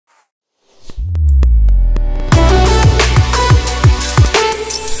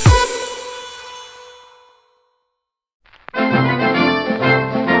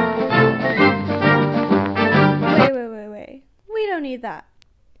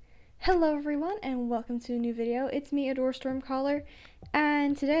Hello everyone and welcome to a new video. It's me, Adore Stormcaller,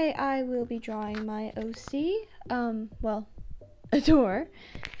 and today I will be drawing my OC, Adore.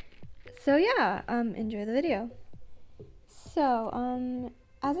 So yeah, enjoy the video. So,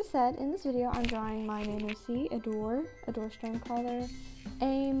 as I said, in this video I'm drawing my main OC, Adore Stormcaller,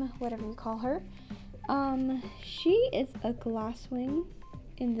 AIM, whatever you call her. She is a glasswing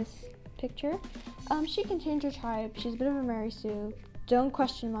in this picture. She can change her type. She's a bit of a Mary Sue. Don't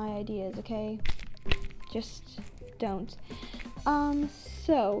question my ideas, okay? Just don't.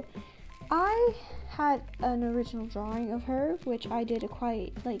 So I had an original drawing of her, which I did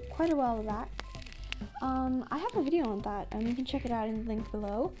quite a while back. I have a video on that, and you can check it out in the link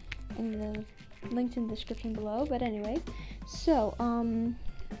below, linked in the description below. But anyways, so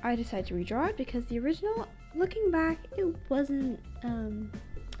I decided to redraw it because the original, looking back, it wasn't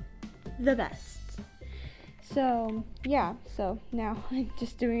the best. So yeah, so now I'm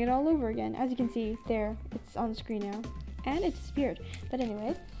just doing it all over again. As you can see there, it's on the screen now, and it disappeared. But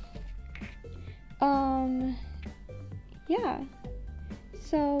anyways, yeah.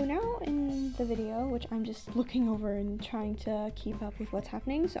 So now in the video, which I'm just looking over and trying to keep up with what's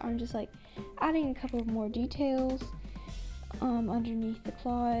happening, so I'm just like adding a couple of more details underneath the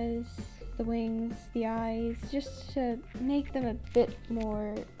claws, the wings, the eyes, just to make them a bit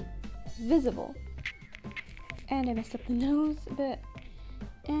more visible. And I messed up the nose a bit,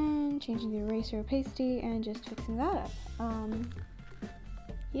 and changing the eraser opacity and just fixing that up.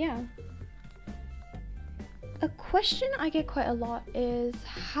 Yeah. A question I get quite a lot is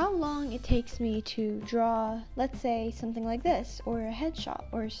how long it takes me to draw, let's say, something like this, or a headshot,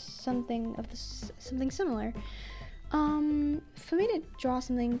 or something similar. For me to draw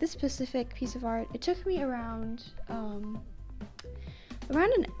this specific piece of art, it took me around an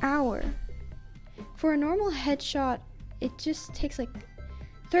hour. For a normal headshot, it just takes like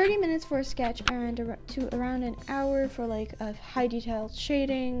 30 minutes for a sketch and around an hour for like a high detailed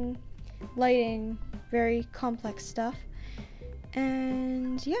shading, lighting, very complex stuff.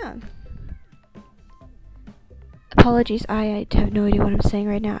 And yeah. Apologies, I have no idea what I'm saying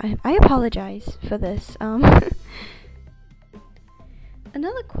right now. I apologize for this. Another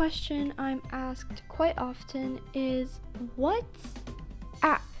question I'm asked quite often is, what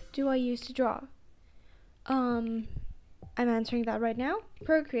app do I use to draw? I'm answering that right now.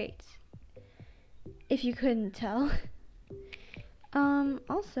 Procreate, if you couldn't tell.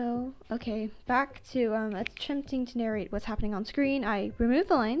 Also, okay, back to attempting to narrate what's happening on screen. I removed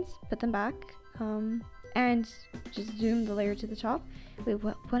the lines, put them back, and just zoomed the layer to the top. Wait,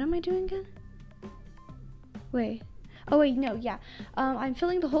 what am I doing again? Wait. Oh wait, no, yeah. I'm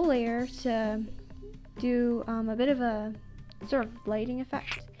filling the whole layer to do a bit of a sort of lighting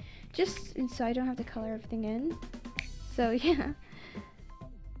effect, just so I don't have to color everything in. So yeah.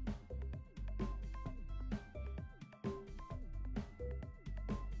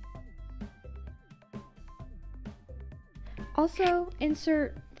 Also,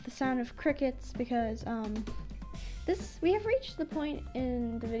 insert the sound of crickets because we have reached the point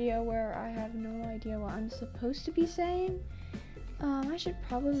in the video where I have no idea what I'm supposed to be saying. I should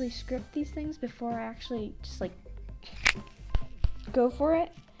probably script these things before I actually just like go for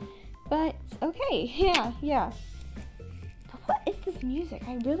it. But okay, yeah. But what is this music?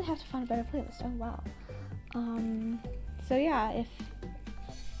 I really have to find a better playlist. Oh wow. So yeah,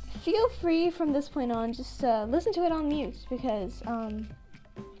 feel free from this point on, just listen to it on mute because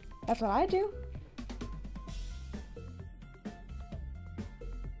that's what I do.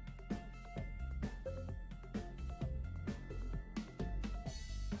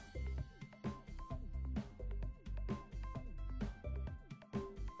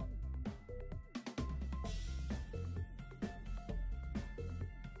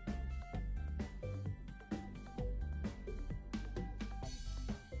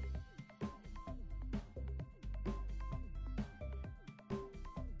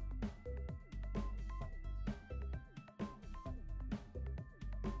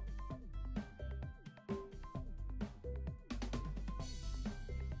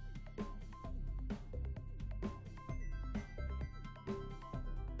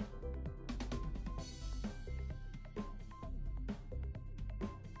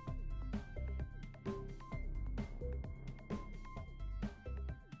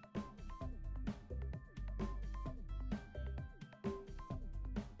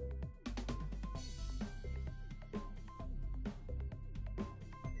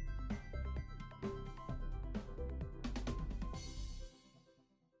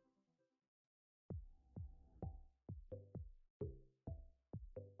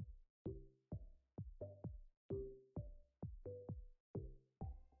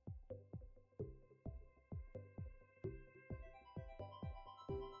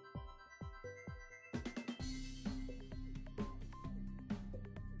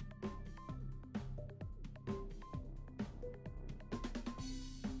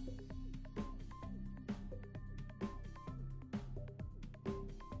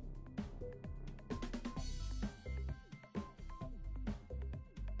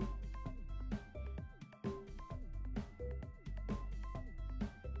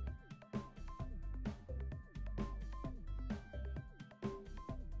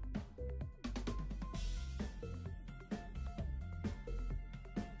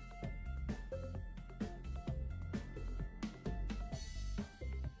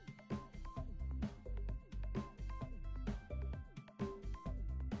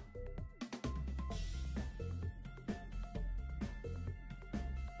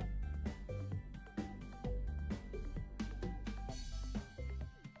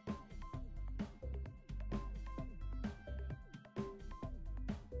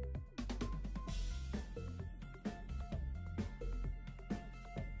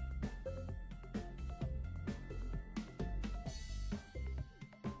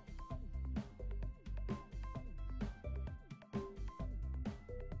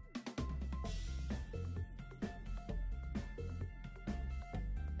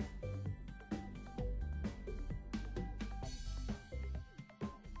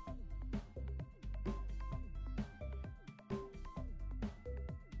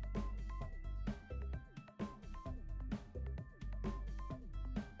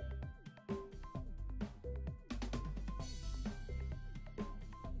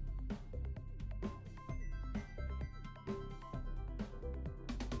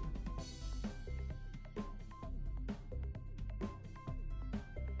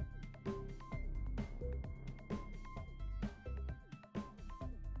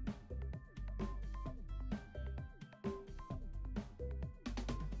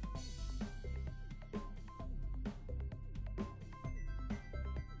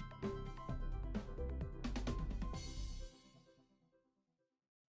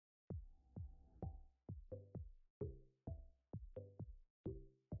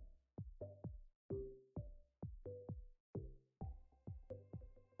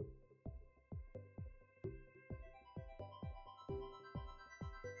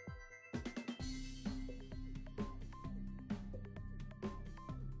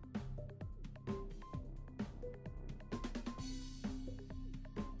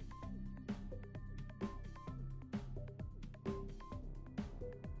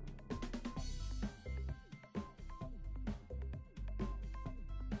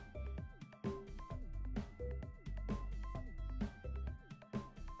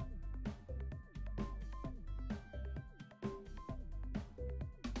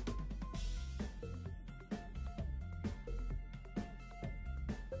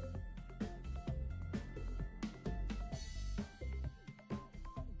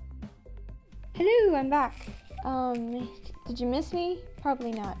 Hello, I'm back. Did you miss me?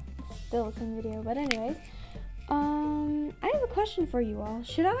 Probably not. It's still the same video, but anyways. I have a question for you all.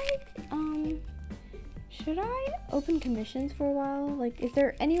 Should I open commissions for a while? Like, is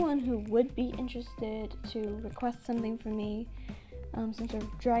there anyone who would be interested to request something from me? Some sort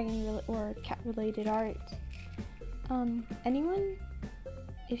of dragon or cat related art? Anyone?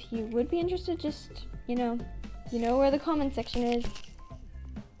 If you would be interested, just, you know where the comment section is.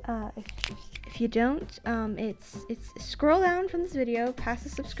 If you don't, it's scroll down from this video, past the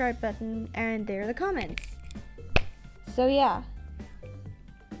subscribe button, and there are the comments. So yeah,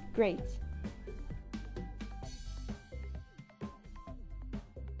 great.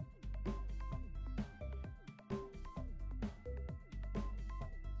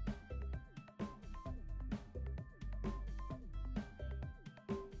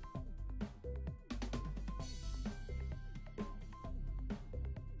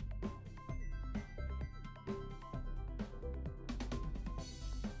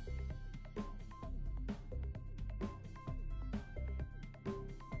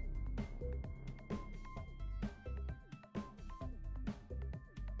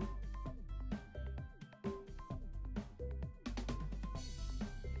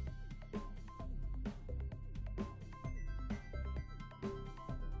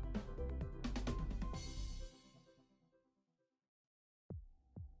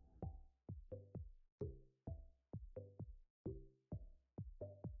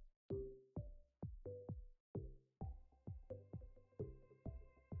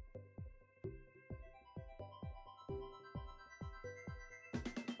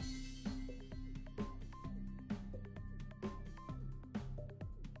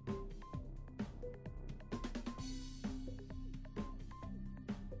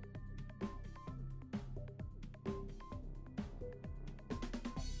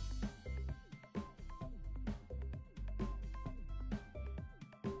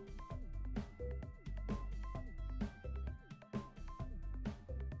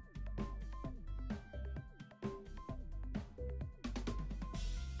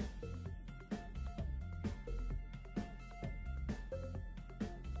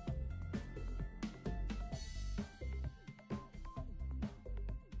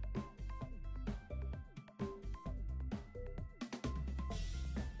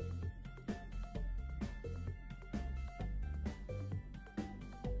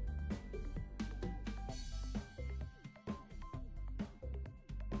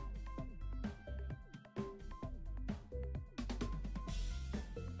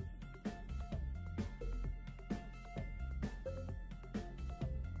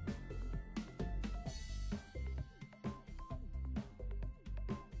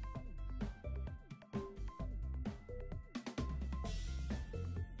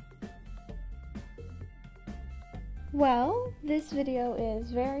 Well, this video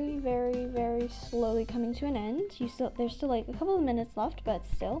is very, very, very slowly coming to an end. There's still like a couple of minutes left, but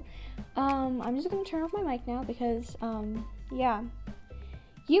still. I'm just gonna turn off my mic now because, yeah.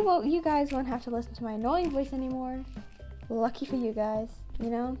 You guys won't have to listen to my annoying voice anymore. Lucky for you guys, you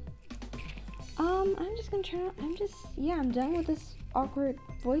know? I'm just gonna I'm done with this awkward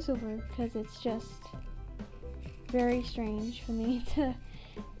voiceover because it's just very strange for me to.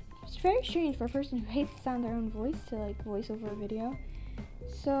 It's very strange for a person who hates the sound of their own voice to like voice over a video.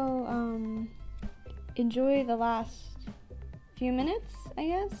 So enjoy the last few minutes, I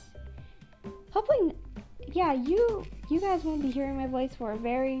guess. Hopefully, yeah, you guys won't be hearing my voice for a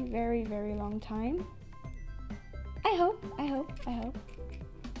very, very, very long time. I hope.